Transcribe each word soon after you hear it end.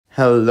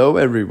Hello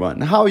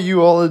everyone, how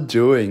you all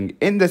doing?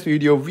 In this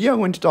video, we are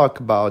going to talk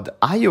about the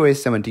iOS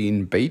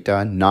 17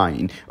 Beta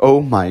 9.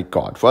 Oh my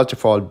god, first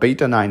of all,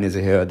 Beta 9 is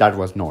here. That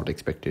was not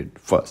expected,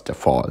 first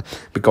of all.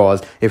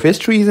 Because if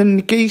history is an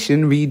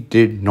indication, we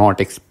did not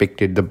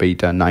expected the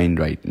Beta 9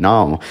 right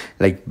now.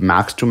 Like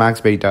max to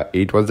max Beta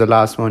 8 was the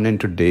last one,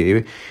 and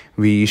today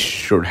we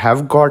should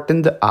have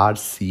gotten the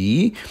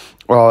RC.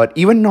 Or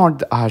even not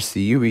the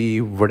RC,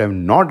 we would have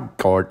not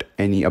got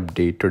any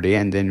update today,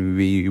 and then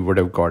we would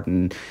have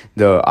gotten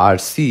the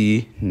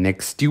RC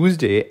next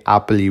Tuesday.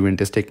 Apple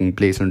event is taking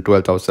place on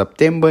 12th of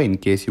September in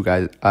case you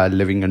guys are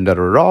living under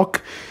a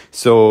rock.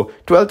 So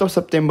 12th of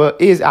September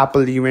is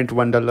Apple event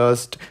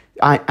Wanderlust.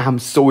 I am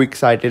so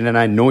excited, and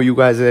I know you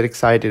guys are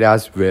excited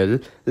as well.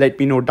 Let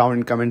me know down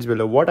in comments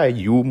below, what are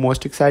you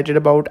most excited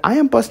about? I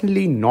am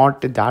personally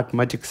not that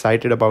much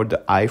excited about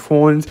the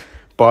iPhones,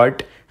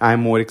 but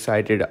I'm more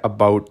excited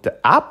about the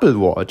Apple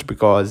Watch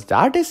because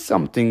that is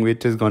something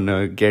which is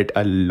gonna get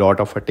a lot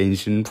of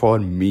attention for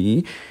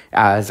me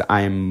as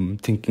I'm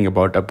thinking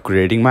about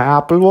upgrading my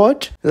Apple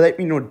Watch. Let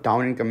me know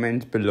down in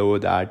comments below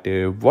that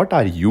what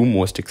are you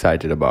most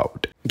excited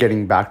about?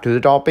 Getting back to the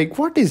topic,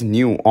 what is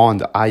new on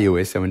the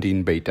iOS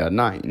 17 Beta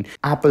 9?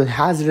 Apple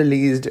has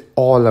released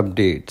all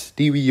updates.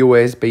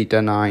 tvOS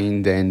Beta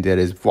 9, then there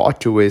is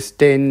watchOS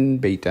 10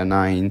 Beta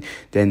 9,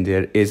 then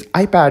there is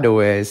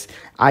iPadOS,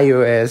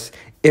 iOS.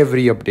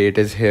 Every update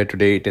is here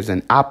today. It is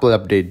an Apple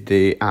update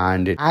day,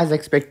 and as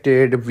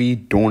expected, we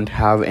don't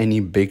have any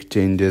big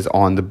changes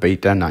on the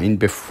Beta 9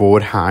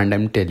 beforehand.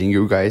 I'm telling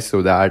you guys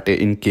so that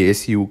in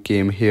case you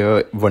came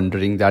here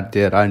wondering that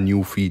there are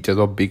new features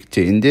or big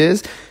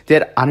changes,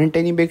 there aren't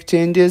any big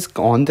changes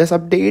on this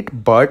update,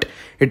 but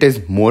it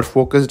is more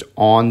focused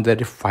on the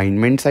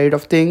refinement side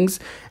of things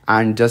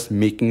and just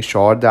making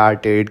sure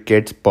that it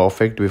gets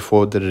perfect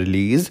before the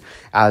release.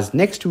 As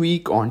next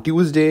week on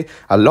Tuesday,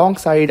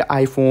 alongside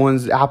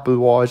iPhones, Apple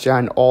Watch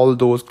and all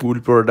those cool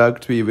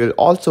products, we will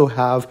also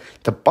have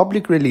the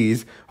public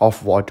release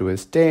of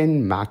watchOS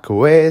 10,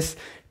 macOS,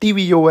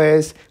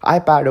 tvOS,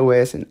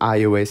 iPadOS and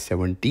iOS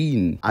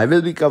 17. I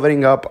will be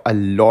covering up a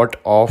lot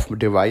of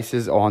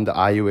devices on the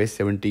iOS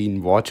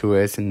 17,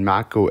 watchOS and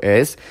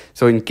macOS.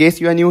 So in case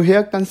you are new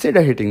here,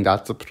 consider hitting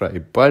that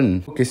subscribe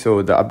button. Okay,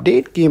 so the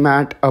update came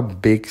at a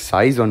big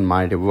size on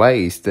my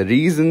device. The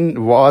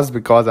reason was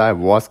because I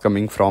was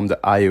coming from the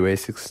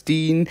iOS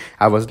 16.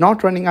 I was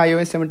not running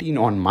iOS 17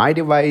 on my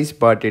device,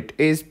 but it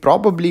is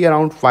probably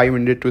around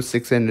 500 to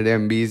 600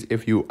 MBs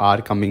if you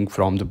are coming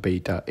from the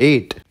Beta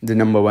 8. The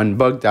number one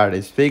bug that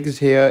is fixed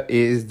here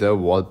is the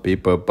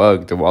wallpaper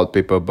bug. The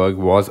wallpaper bug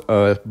was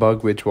a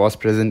bug which was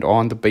present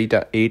on the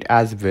Beta 8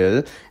 as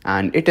well,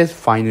 and it is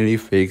finally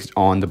fixed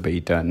on the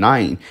Beta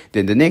 9.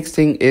 Then the next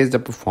thing is the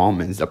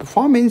performance. The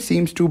performance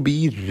seems to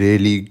be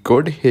really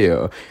good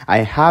here. I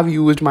have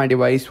used my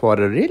device for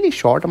a really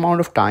short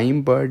amount of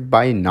time, but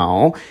by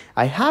now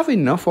I have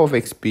enough of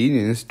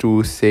experience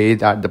to say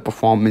that the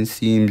performance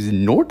seems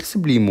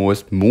noticeably more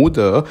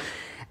smoother,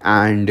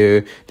 and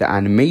the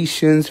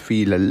animations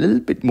feel a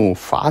little bit more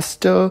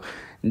faster.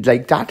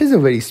 Like, that is a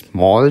very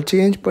small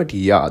change, but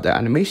yeah, the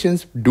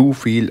animations do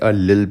feel a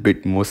little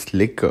bit more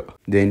slicker.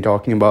 Then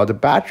talking about the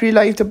battery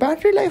life, the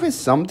battery life is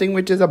something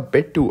which is a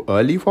bit too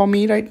early for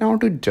me right now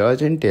to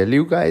judge and tell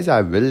you guys.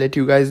 I will let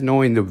you guys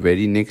know in the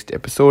very next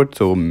episode,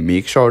 so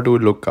make sure to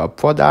look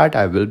up for that.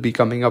 I will be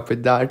coming up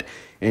with that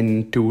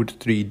in 2 to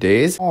 3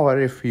 days. Or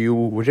if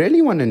you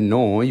really want to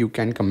know, you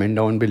can comment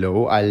down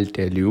below. I'll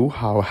tell you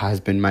how has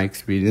been my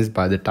experience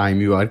by the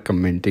time you are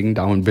commenting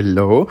down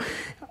below.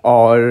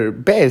 Or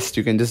best,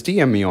 you can just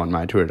DM me on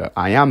my Twitter.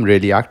 I am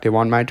really active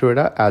on my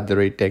Twitter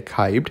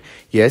 @TechHyped.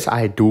 Yes,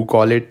 I do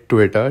call it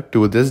Twitter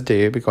to this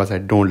day because I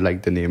don't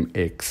like the name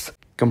X.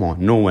 Come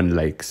on, no one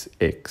likes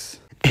X.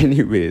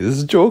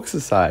 Anyways, jokes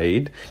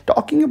aside,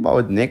 talking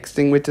about next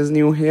thing which is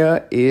new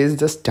here is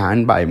the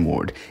standby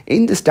mode.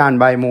 In the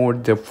standby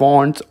mode, the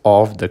fonts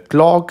of the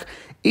clock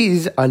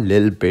is a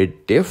little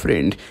bit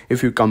different.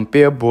 If you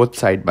compare both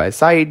side by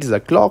side, the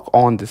clock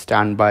on the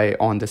standby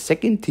on the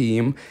second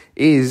theme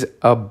is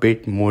a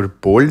bit more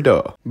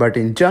bolder. But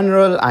in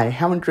general, I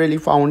haven't really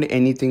found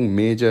anything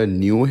major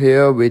new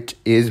here which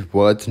is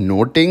worth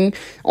noting.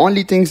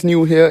 Only things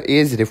new here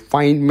is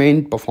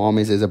refinement.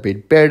 Performance is a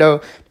bit better.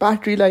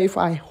 Battery life,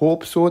 I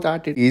hope so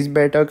that it is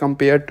better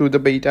compared to the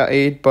Beta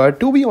 8. But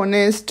to be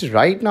honest,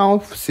 right now,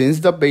 since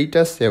the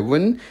Beta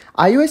 7,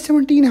 iOS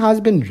 17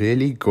 has been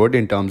really good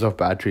in terms of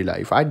battery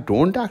life. I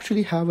don't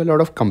actually have a lot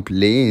of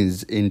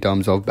complaints in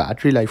terms of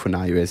battery life on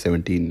iOS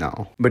 17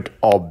 now. But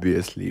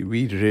obviously,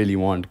 we really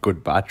want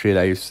good battery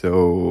life,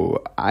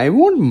 so I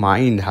won't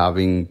mind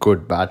having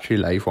good battery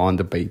life on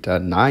the Beta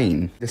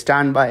 9. The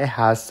standby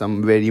has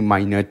some very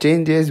minor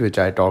changes which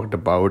I talked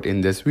about in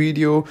this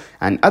video,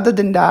 and other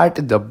than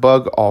that, the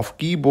bug of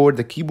keyboard,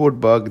 the keyboard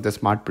bug, the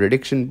smart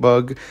prediction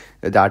bug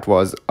that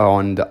was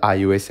on the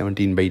iOS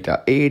 17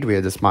 Beta 8,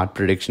 where the smart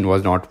prediction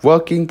was not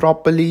working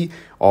properly,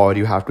 or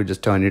you have to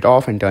just turn it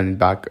off and turn it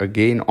back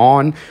again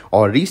on,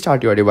 or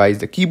restart your device.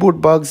 The keyboard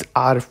bugs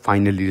are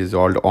finally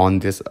resolved on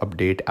this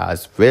update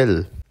as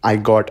well. I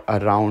got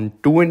around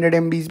 200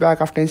 MBs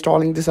back after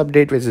installing this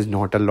update, which is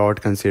not a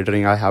lot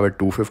considering I have a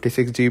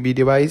 256 GB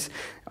device,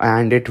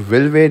 and it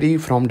will vary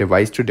from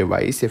device to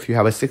device. If you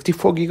have a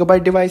 64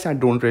 GB device, I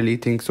don't really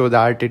think so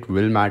that it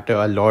will matter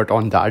a lot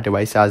on that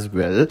device as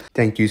well.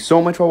 Thank you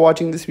so much for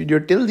watching this video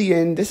till the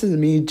end. This is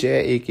me,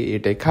 Jay, aka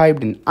Tech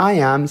Hyped, and I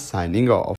am signing off.